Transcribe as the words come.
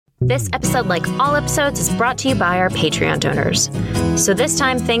This episode, like all episodes, is brought to you by our Patreon donors. So this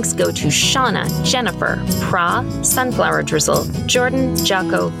time, thanks go to Shauna, Jennifer, Pra, Sunflower Drizzle, Jordan,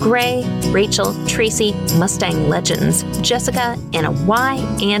 Jocko, Gray, Rachel, Tracy, Mustang Legends, Jessica, Anna Y,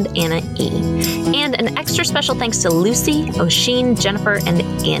 and Anna E. And an extra special thanks to Lucy, Oisin, Jennifer, and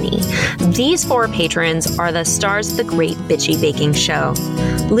Annie. These 4 patrons are the stars of the Great Bitchy Baking Show.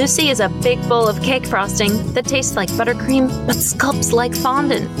 Lucy is a big bowl of cake frosting that tastes like buttercream but sculpts like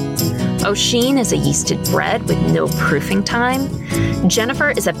fondant. Oisin is a yeasted bread with no proofing time. Jennifer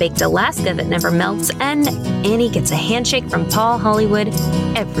is a baked Alaska that never melts. And Annie gets a handshake from Paul Hollywood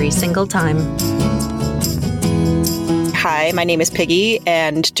every single time. Hi, my name is Piggy,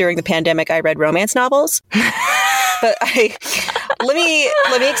 and during the pandemic, I read romance novels. But let me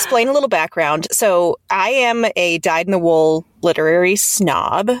explain a little background. So I am a dyed-in-the-wool literary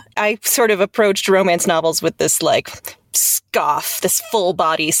snob. I sort of approached romance novels with this scoff, this full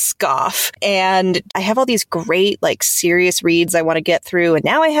body scoff. And I have all these great, serious reads I want to get through. And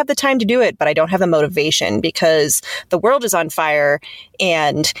now I have the time to do it, but I don't have the motivation because the world is on fire.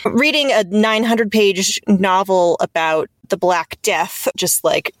 And reading a 900-page novel about the Black Death just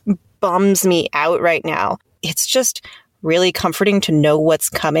bums me out right now. It's just really comforting to know what's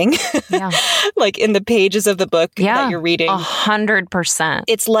coming. Yeah. In the pages of the book that you're reading. 100%.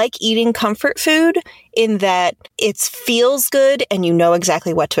 It's like eating comfort food in that it feels good and you know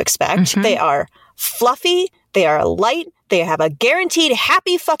exactly what to expect. Mm-hmm. They are fluffy. They are light. They have a guaranteed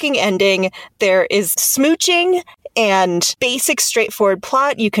happy fucking ending. There is smooching and basic straightforward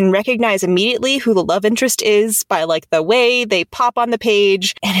plot. You can recognize immediately who the love interest is by the way they pop on the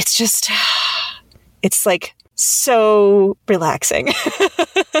page. And it's just, it's so relaxing.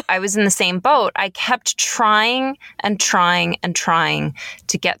 I was in the same boat. I kept trying and trying and trying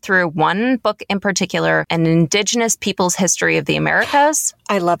to get through one book in particular, an Indigenous Peoples History of the Americas.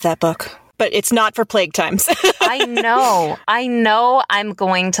 I love that book, but it's not for plague times. I know I'm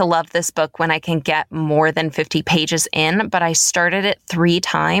going to love this book when I can get more than 50 pages in, but I started it 3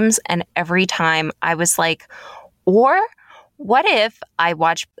 times, and every time I was like, what if I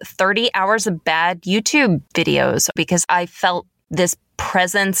watch 30 hours of bad YouTube videos? Because I felt this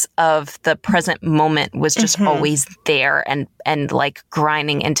presence of the present moment was just always there and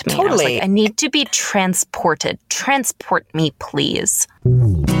grinding into me. Totally. I was like, I need to be transported. Transport me, please.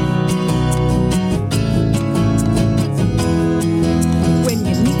 When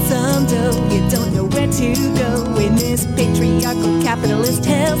you need some dough, you don't know where to go in this patriarchal capitalist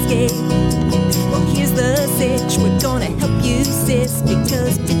hellscape. Well, here's the sitch. We're gonna help you, sis,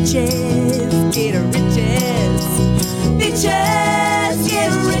 because bitches get riches. Bitches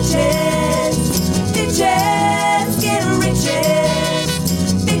get riches. Bitches get riches.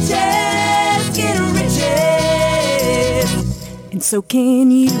 Bitches get riches. And so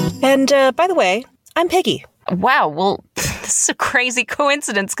can you. And by the way, I'm Piggy. Wow, well, this is a crazy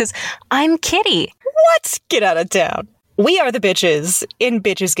coincidence because I'm Kitty. What? Get out of town. We are the bitches in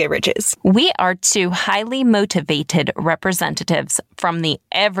Bitches Get Riches. We are 2 highly motivated representatives from the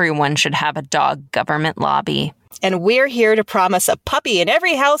everyone should have a dog government lobby. And we're here to promise a puppy in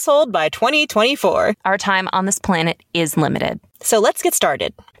every household by 2024. Our time on this planet is limited. So let's get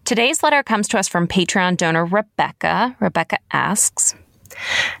started. Today's letter comes to us from Patreon donor Rebecca. Rebecca asks,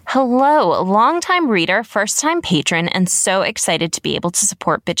 hello, longtime reader, first-time patron, and so excited to be able to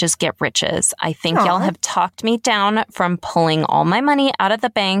support Bitches Get Riches. I think y'all have talked me down from pulling all my money out of the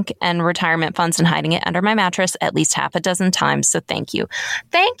bank and retirement funds and hiding it under my mattress at least half a dozen times, so thank you.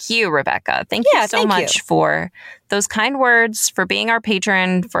 Thank you, Rebecca. Thank you so much for those kind words, for being our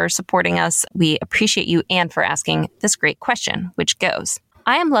patron, for supporting us. We appreciate you, and for asking this great question, which goes,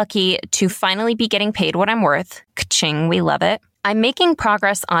 I am lucky to finally be getting paid what I'm worth. Ka-ching, we love it. I'm making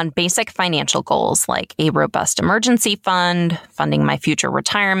progress on basic financial goals like a robust emergency fund, funding my future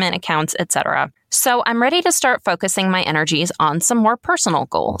retirement accounts, etc. So I'm ready to start focusing my energies on some more personal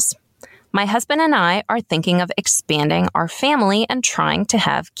goals. My husband and I are thinking of expanding our family and trying to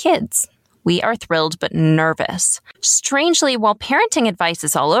have kids. We are thrilled but nervous. Strangely, while parenting advice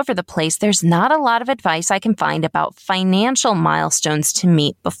is all over the place, there's not a lot of advice I can find about financial milestones to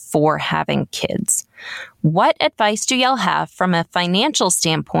meet before having kids. What advice do y'all have from a financial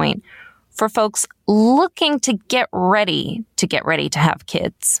standpoint for folks looking to get ready to have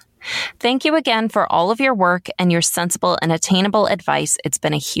kids? Thank you again for all of your work and your sensible and attainable advice. It's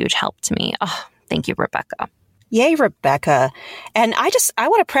been a huge help to me. Oh, thank you, Rebecca. Yay, Rebecca. And I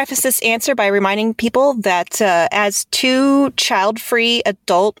want to preface this answer by reminding people that as 2 child-free,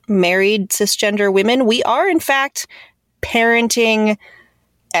 adult, married, cisgender women, we are, in fact, parenting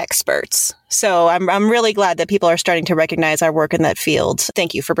experts. So I'm really glad that people are starting to recognize our work in that field.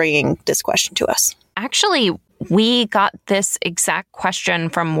 Thank you for bringing this question to us. Actually, we got this exact question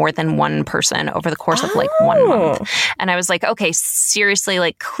from more than one person over the course of like 1 month. And I was like, okay, seriously,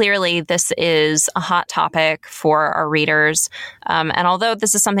 like clearly this is a hot topic for our readers. And although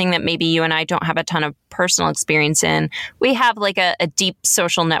this is something that maybe you and I don't have a ton of personal experience in, we have like a deep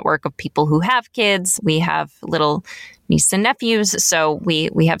social network of people who have kids. We have little nieces and nephews. So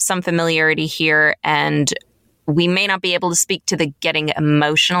we have some familiarity here, and we may not be able to speak to the getting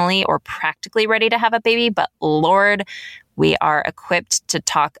emotionally or practically ready to have a baby, but Lord, we are equipped to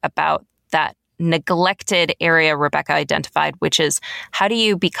talk about that neglected area Rebecca identified, which is how do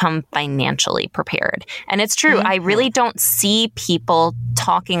you become financially prepared? And it's true. I really don't see people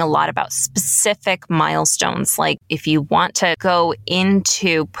talking a lot about specific milestones. Like if you want to go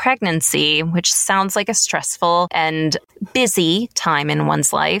into pregnancy, which sounds like a stressful and busy time in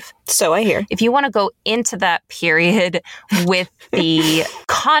one's life. So I hear. If you want to go into that period with the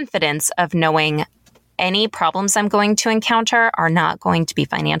confidence of knowing any problems I'm going to encounter are not going to be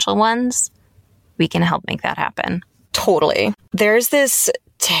financial ones, we can help make that happen. Totally. There's this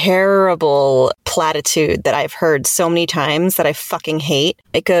terrible platitude that I've heard so many times that I fucking hate.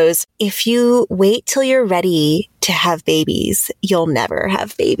 It goes, if you wait till you're ready to have babies, you'll never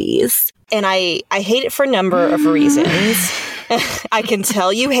have babies. And I hate it for a number of reasons. I can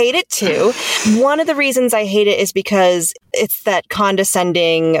tell you hate it too. One of the reasons I hate it is because it's that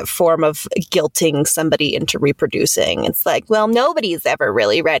condescending form of guilting somebody into reproducing. It's like, well, nobody's ever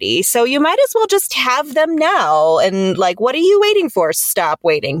really ready, so you might as well just have them now. And like, what are you waiting for? Stop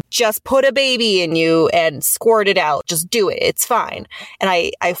waiting. Just put a baby in you and squirt it out. Just do it. It's fine. And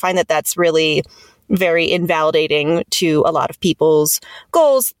I find that that's really very invalidating to a lot of people's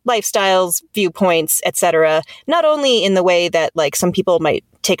goals, lifestyles, viewpoints, etc. Not only in the way that like some people might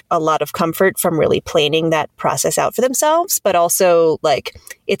take a lot of comfort from really planning that process out for themselves, but also like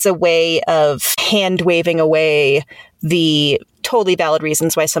it's a way of hand waving away the totally valid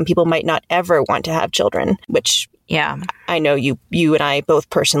reasons why some people might not ever want to have children, which I know you and I both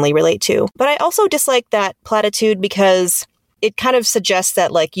personally relate to. But I also dislike that platitude because it kind of suggests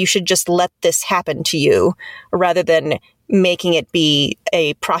that like you should just let this happen to you rather than making it be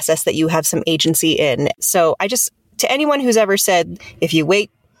a process that you have some agency in. So to anyone who's ever said, if you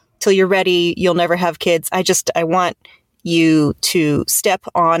wait till you're ready, you'll never have kids, I want you to step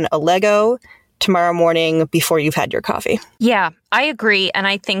on a Lego tomorrow morning before you've had your coffee. Yeah, I agree. And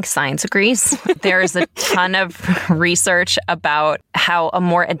I think science agrees. There's a ton of research about how a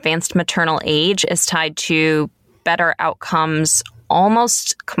more advanced maternal age is tied to better outcomes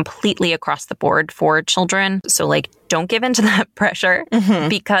almost completely across the board for children. So like, don't give into that pressure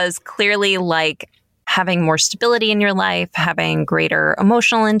because clearly like having more stability in your life, having greater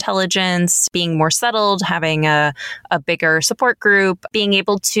emotional intelligence, being more settled, having a bigger support group, being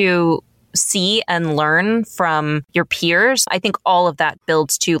able to see and learn from your peers. I think all of that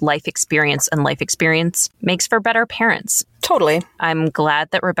builds to life experience, and life experience makes for better parents. Totally. I'm glad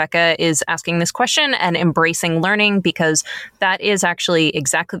that Rebecca is asking this question and embracing learning, because that is actually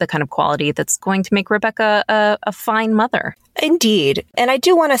exactly the kind of quality that's going to make Rebecca a fine mother. Indeed. And I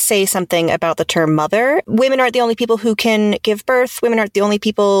do want to say something about the term mother. Women aren't the only people who can give birth. Women aren't the only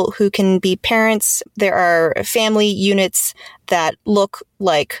people who can be parents. There are family units that look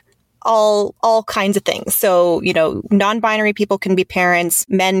like all kinds of things. So, non-binary people can be parents,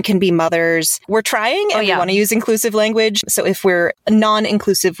 men can be mothers. We're trying and we want to use inclusive language. So if we're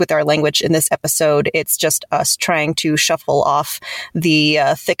non-inclusive with our language in this episode, it's just us trying to shuffle off the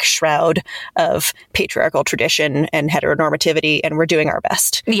thick shroud of patriarchal tradition and heteronormativity, and we're doing our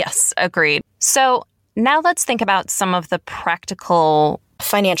best. Yes, agreed. So now let's think about some of the practical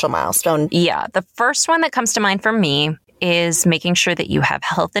financial milestone. Yeah. The first one that comes to mind for me is making sure that you have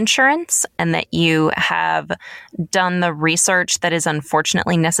health insurance and that you have done the research that is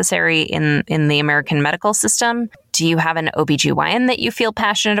unfortunately necessary in the American medical system. Do you have an OBGYN that you feel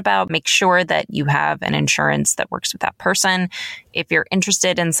passionate about? Make sure that you have an insurance that works with that person. If you're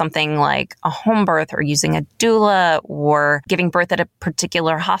interested in something like a home birth or using a doula or giving birth at a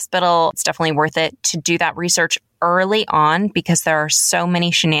particular hospital, it's definitely worth it to do that research early on, because there are so many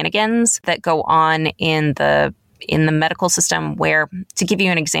shenanigans that go on in the medical system where, to give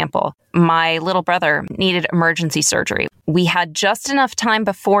you an example, my little brother needed emergency surgery. We had just enough time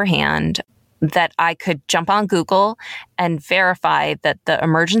beforehand that I could jump on Google and verify that the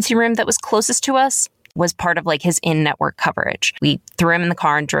emergency room that was closest to us was part of like his in-network coverage. We threw him in the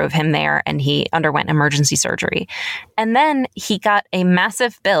car and drove him there, and he underwent emergency surgery. And then he got a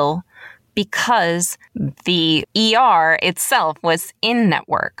massive bill because the ER itself was in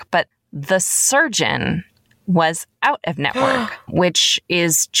network, but the surgeon was out of network, which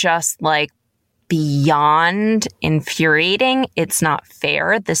is just like beyond infuriating. It's not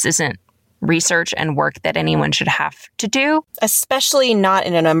fair. This isn't research and work that anyone should have to do. Especially not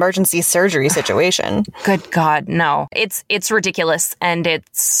in an emergency surgery situation. Good God, no. It's ridiculous and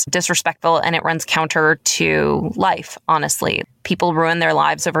it's disrespectful and it runs counter to life, honestly. People ruin their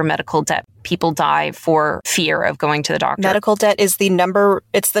lives over medical debt. People die for fear of going to the doctor. Medical debt is the number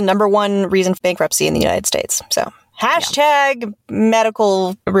one reason for bankruptcy in the United States. So hashtag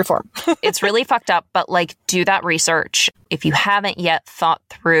medical reform. It's really fucked up, but like do that research. If you haven't yet thought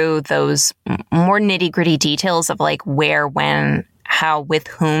through those more nitty-gritty details of like where, when, how, with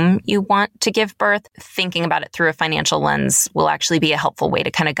whom you want to give birth, thinking about it through a financial lens will actually be a helpful way to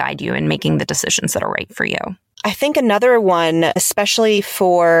kind of guide you in making the decisions that are right for you. I think another one, especially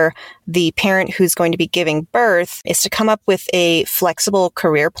for the parent who's going to be giving birth, is to come up with a flexible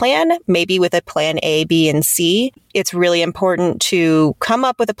career plan, maybe with a plan A, B, and C. It's really important to come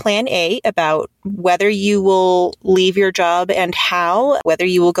up with a plan A about whether you will leave your job and how, whether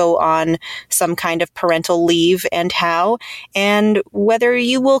you will go on some kind of parental leave and how, and whether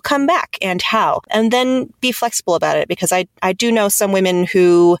you will come back and how. And then be flexible about it, because I do know some women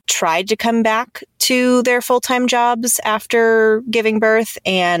who tried to come back to their full-time jobs after giving birth,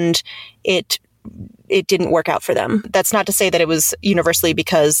 and it didn't work out for them. That's not to say that it was universally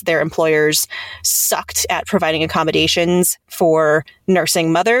because their employers sucked at providing accommodations for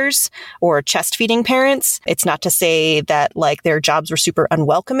nursing mothers or chest feeding parents. It's not to say that like their jobs were super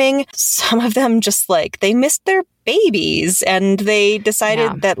unwelcoming. Some of them just like they missed their babies and they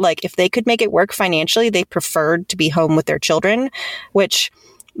decided that like if they could make it work financially, they preferred to be home with their children, which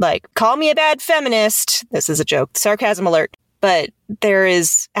like, call me a bad feminist. This is a joke. Sarcasm alert. But there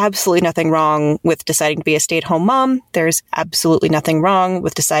is absolutely nothing wrong with deciding to be a stay-at-home mom. There's absolutely nothing wrong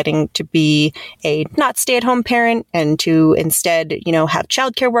with deciding to be a not stay-at-home parent and to instead, have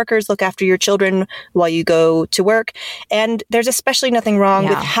childcare workers look after your children while you go to work. And there's especially nothing wrong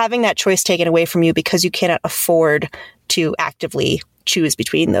with having that choice taken away from you because you cannot afford to actively choose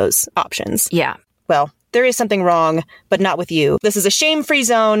between those options. Yeah. Well, there is something wrong, but not with you. This is a shame-free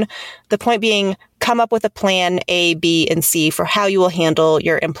zone. The point being, come up with a plan A, B, and C for how you will handle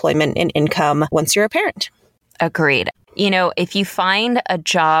your employment and income once you're a parent. Agreed. If you find a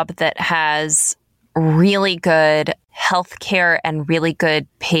job that has really good healthcare and really good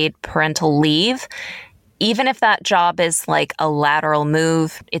paid parental leave, even if that job is like a lateral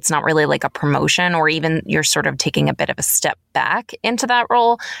move, it's not really like a promotion, or even you're sort of taking a bit of a step back into that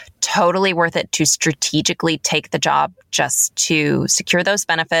role, totally worth it to strategically take the job just to secure those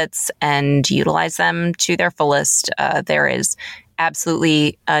benefits and utilize them to their fullest. There is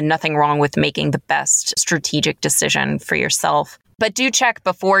absolutely nothing wrong with making the best strategic decision for yourself. But do check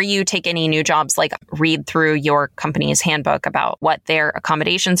before you take any new jobs, like read through your company's handbook about what their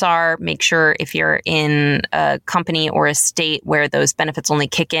accommodations are. Make sure if you're in a company or a state where those benefits only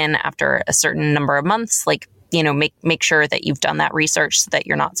kick in after a certain number of months, like, make sure that you've done that research so that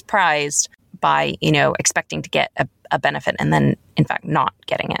you're not surprised by, expecting to get a benefit and then, in fact, not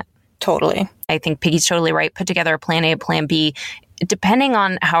getting it. Totally. I think Piggy's totally right. Put together a plan A, plan B, depending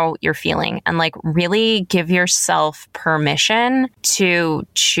on how you're feeling, and like really give yourself permission to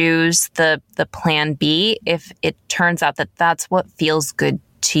choose the plan B if it turns out that that's what feels good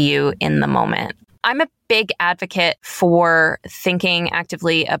to you in the moment. I'm a big advocate for thinking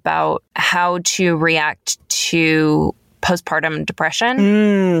actively about how to react to postpartum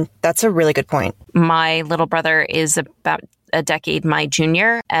depression. That's a really good point. My little brother is about a decade my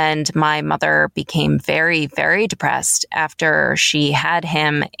junior, and my mother became very, very depressed after she had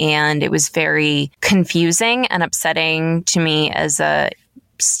him. And it was very confusing and upsetting to me as a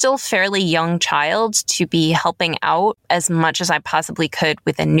still fairly young child to be helping out as much as I possibly could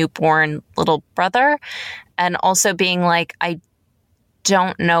with a newborn little brother. And also being like, I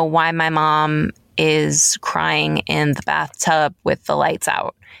don't know why my mom is crying in the bathtub with the lights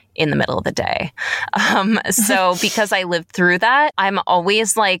out in the middle of the day. So because I lived through that, I'm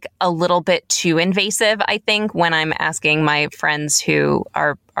always like a little bit too invasive, I think, when I'm asking my friends who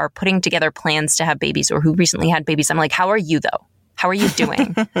are putting together plans to have babies or who recently had babies. I'm like, how are you though? How are you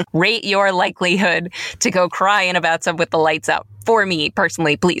doing? Rate your likelihood to go cry in a bathtub with the lights out for me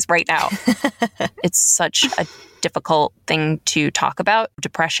personally, please, right now. It's such a difficult thing to talk about.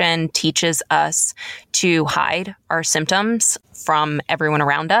 Depression teaches us to hide our symptoms from everyone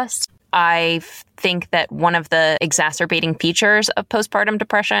around us. I think that one of the exacerbating features of postpartum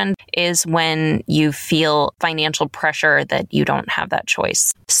depression is when you feel financial pressure that you don't have that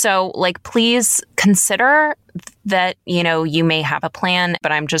choice. So please consider that, you may have a plan,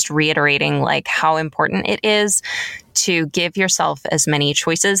 but I'm just reiterating how important it is to give yourself as many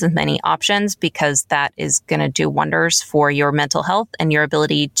choices, as many options, because that is going to do wonders for your mental health and your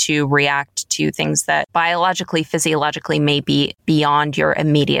ability to react to things that biologically, physiologically may be beyond your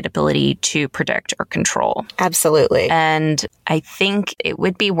immediate ability to predict or control. Absolutely. And I think it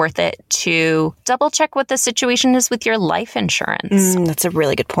would be worth it to double check what the situation is with your life insurance. That's a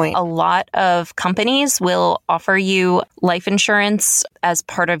really good point. A lot of companies will offer you life insurance as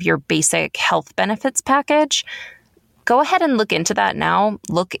part of your basic health benefits package. Go ahead and look into that now.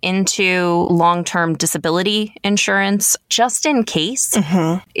 Look into long-term disability insurance just in case.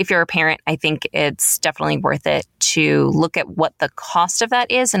 If you're a parent, I think it's definitely worth it to look at what the cost of that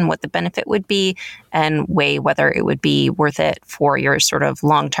is and what the benefit would be and weigh whether it would be worth it for your sort of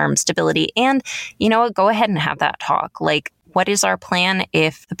long-term stability. And, go ahead and have that talk. What is our plan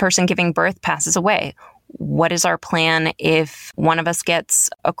if the person giving birth passes away? What is our plan if one of us gets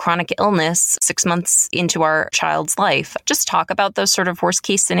a chronic illness 6 months into our child's life? Just talk about those sort of worst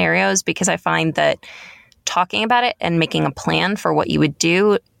case scenarios, because I find that talking about it and making a plan for what you would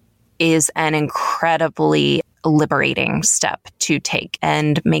do is an incredibly liberating step to take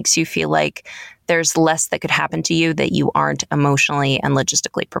and makes you feel like there's less that could happen to you that you aren't emotionally and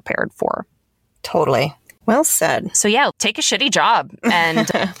logistically prepared for. Totally. Well said. So yeah, take a shitty job and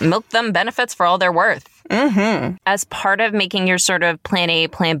milk them benefits for all they're worth. As part of making your sort of plan A,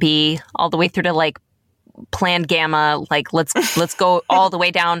 plan B, all the way through to plan gamma, let's go all the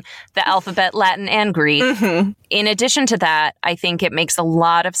way down the alphabet, Latin and Greek. In addition to that, I think it makes a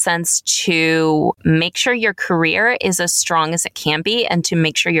lot of sense to make sure your career is as strong as it can be and to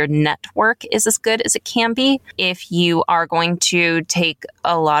make sure your network is as good as it can be. If you are going to take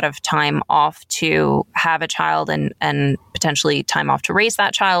a lot of time off to have a child and potentially time off to raise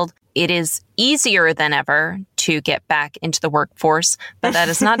that child, it is easier than ever to get back into the workforce, but that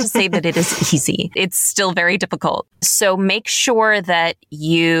is not to say that it is easy. It's still very difficult. So make sure that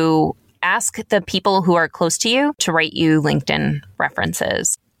you ask the people who are close to you to write you LinkedIn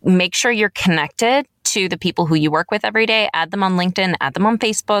references. Make sure you're connected to the people who you work with every day. Add them on LinkedIn, add them on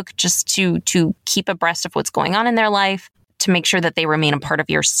Facebook, just to keep abreast of what's going on in their life, to make sure that they remain a part of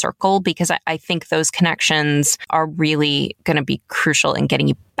your circle, because I think those connections are really going to be crucial in getting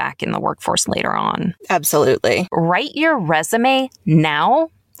you back in the workforce later on. Absolutely. Write your resume now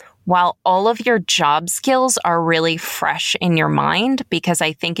while all of your job skills are really fresh in your mind, because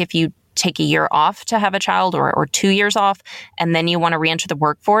I think if you take a year off to have a child or 2 years off, and then you want to re-enter the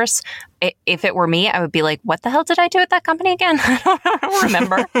workforce, if it were me, I would be like, what the hell did I do at that company again? I don't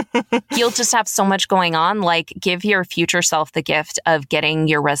remember. You'll just have so much going on. Give your future self the gift of getting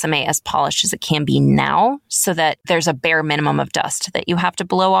your resume as polished as it can be now, so that there's a bare minimum of dust that you have to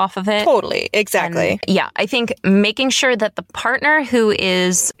blow off of it. Totally. Exactly. And I think making sure that the partner who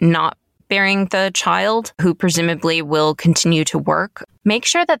is not bearing the child, who presumably will continue to work, make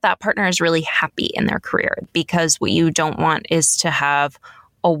sure that that partner is really happy in their career, because what you don't want is to have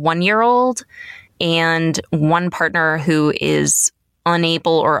a 1-year-old and one partner who is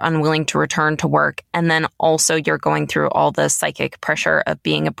unable or unwilling to return to work. And then also you're going through all the psychic pressure of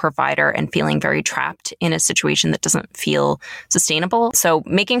being a provider and feeling very trapped in a situation that doesn't feel sustainable. So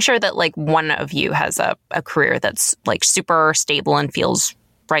making sure that one of you has a career that's super stable and feels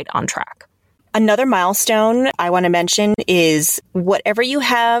right on track. Another milestone I want to mention is whatever you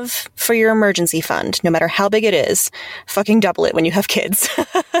have for your emergency fund, no matter how big it is, fucking double it when you have kids.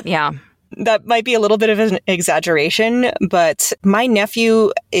 Yeah. That might be a little bit of an exaggeration, but my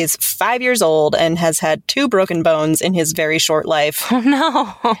nephew is 5 years old and has had 2 broken bones in his very short life. Oh,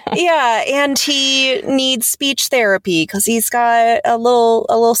 no. Yeah, and he needs speech therapy because he's got a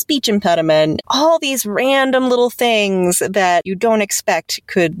little speech impediment. All these random little things that you don't expect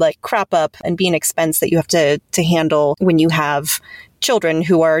could crop up and be an expense that you have to handle when you have children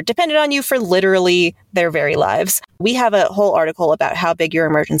who are dependent on you for literally their very lives. We have a whole article about how big your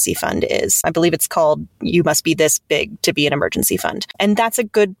emergency fund is. I believe it's called You Must Be This Big to Be an Emergency Fund. And that's a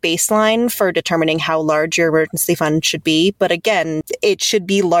good baseline for determining how large your emergency fund should be. But again, it should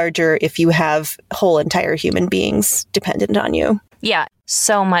be larger if you have whole entire human beings dependent on you. Yeah,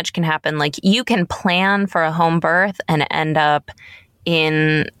 so much can happen. You can plan for a home birth and end up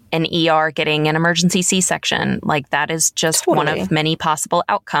in an ER getting an emergency C-section. That is just one of many possible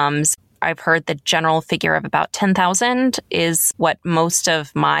outcomes. I've heard the general figure of about 10,000 is what most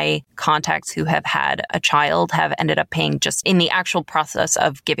of my contacts who have had a child have ended up paying just in the actual process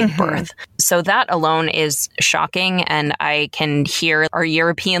of giving birth. So that alone is shocking. And I can hear our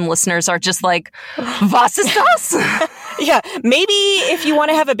European listeners are just like, was ist das? Yeah, maybe if you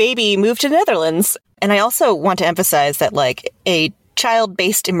want to have a baby, move to the Netherlands. And I also want to emphasize that like a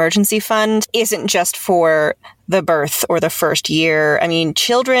child-based emergency fund isn't just for the birth or the first year. I mean,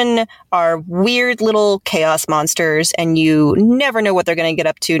 children are weird little chaos monsters, and you never know what they're going to get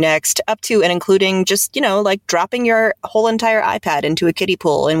up to next, up to and including just, like dropping your whole entire iPad into a kiddie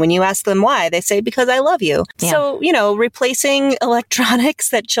pool. And when you ask them why, they say, because I love you. Yeah. So, replacing electronics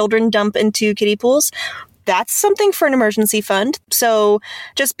that children dump into kiddie pools, that's something for an emergency fund. So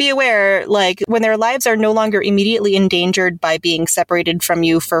just be aware, like when their lives are no longer immediately endangered by being separated from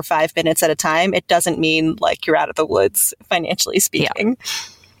you for 5 minutes at a time, it doesn't mean like you're out of the woods, financially speaking.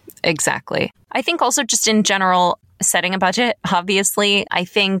 Yeah, exactly. I think also just in general, setting a budget, obviously, I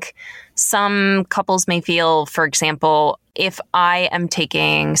think some couples may feel, for example, if I am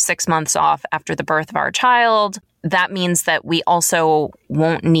taking 6 months off after the birth of our child, that means that we also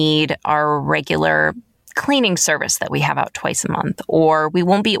won't need our regular cleaning service that we have out twice a month, or we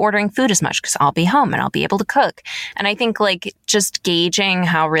won't be ordering food as much because I'll be home and I'll be able to cook. And I think like just gauging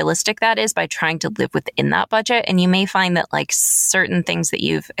how realistic that is by trying to live within that budget. And you may find that like certain things that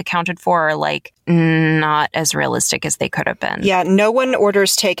you've accounted for are like not as realistic as they could have been. Yeah, no one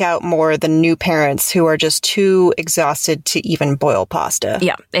orders takeout more than new parents who are just too exhausted to even boil pasta.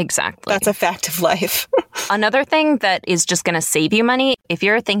 Yeah, exactly. That's a fact of life. Another thing that is just going to save you money, if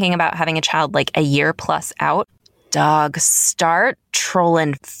you're thinking about having a child like a year plus out, start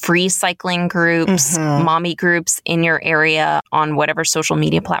trolling free cycling groups, mommy groups in your area on whatever social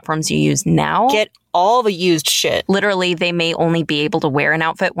media platforms you use now. Get all the used shit. Literally, they may only be able to wear an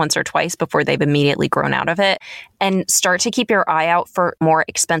outfit once or twice before they've immediately grown out of it. And start to keep your eye out for more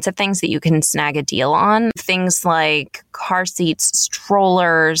expensive things that you can snag a deal on. Things like car seats,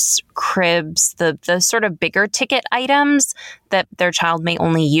 strollers, cribs, the sort of bigger ticket items that their child may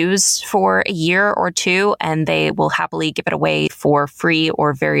only use for a year or two, and they will happily give it away for free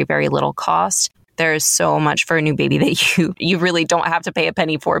or very, very little cost. There's so much for a new baby that you really don't have to pay a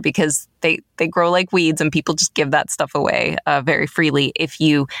penny for, because they grow like weeds and people just give that stuff away very freely if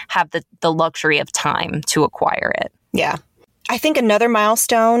you have the luxury of time to acquire it. Yeah. I think another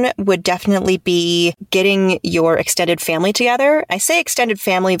milestone would definitely be getting your extended family together. I say extended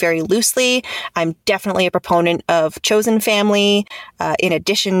family very loosely. I'm definitely a proponent of chosen family, in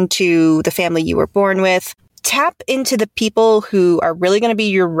addition to the family you were born with. Tap into the people who are really going to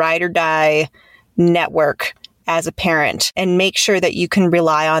be your ride or die network as a parent, and make sure that you can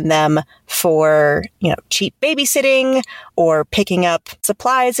rely on them for, cheap babysitting or picking up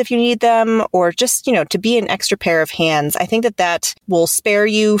supplies if you need them, or just, to be an extra pair of hands. I think that will spare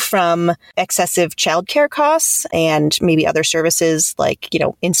you from excessive childcare costs and maybe other services like,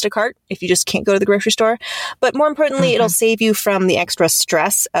 Instacart if you just can't go to the grocery store. But more importantly, it'll save you from the extra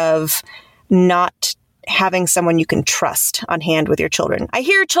stress of not having someone you can trust on hand with your children. I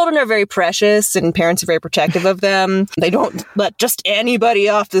hear children are very precious and parents are very protective of them. They don't let just anybody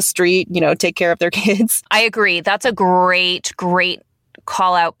off the street, take care of their kids. I agree. That's a great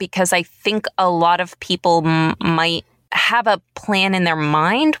call out, because I think a lot of people might have a plan in their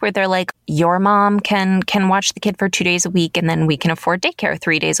mind where they're like, your mom can watch the kid for 2 days a week and then we can afford daycare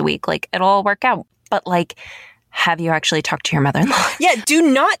 3 days a week. Like, it'll all work out. But like, have you actually talked to your mother-in-law? Yeah, do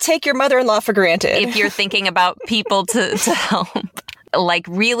not take your mother-in-law for granted. If you're thinking about people to help, like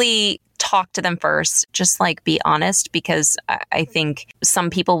really talk to them first. Just like be honest, because I think some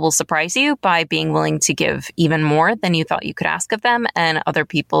people will surprise you by being willing to give even more than you thought you could ask of them. And other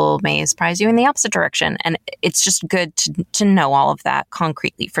people may surprise you in the opposite direction. And it's just good to know all of that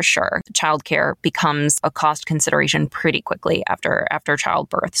concretely for sure. Childcare becomes a cost consideration pretty quickly after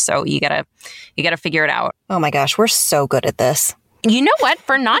childbirth. So you gotta figure it out. Oh my gosh, we're so good at this. You know what?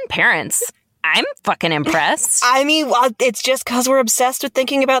 For non-parents, I'm fucking impressed. I mean, well, it's just because we're obsessed with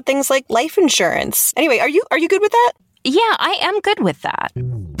thinking about things like life insurance. Anyway, are you good with that? Yeah, I am good with that.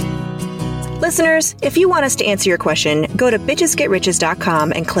 Listeners, if you want us to answer your question, go to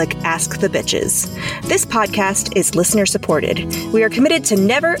bitchesgetriches.com and click Ask the Bitches. This podcast is listener supported. We are committed to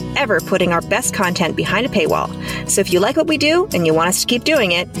never, ever putting our best content behind a paywall. So if you like what we do and you want us to keep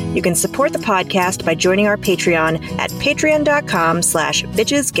doing it, you can support the podcast by joining our Patreon at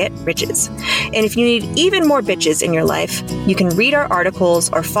patreon.com/bitchesgetriches. And if you need even more bitches in your life, you can read our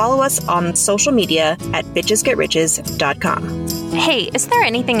articles or follow us on social media at bitchesgetriches.com. Hey, is there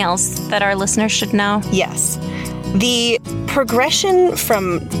anything else that our listeners should know? Yes. The progression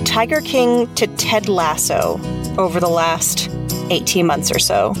from Tiger King to Ted Lasso over the last 18 months or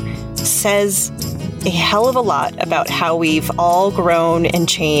so says a hell of a lot about how we've all grown and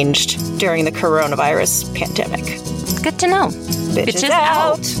changed during the coronavirus pandemic. Good to know. Bitches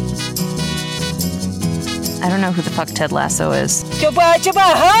out. I don't know who the fuck Ted Lasso is.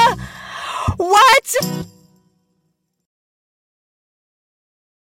 Huh? What?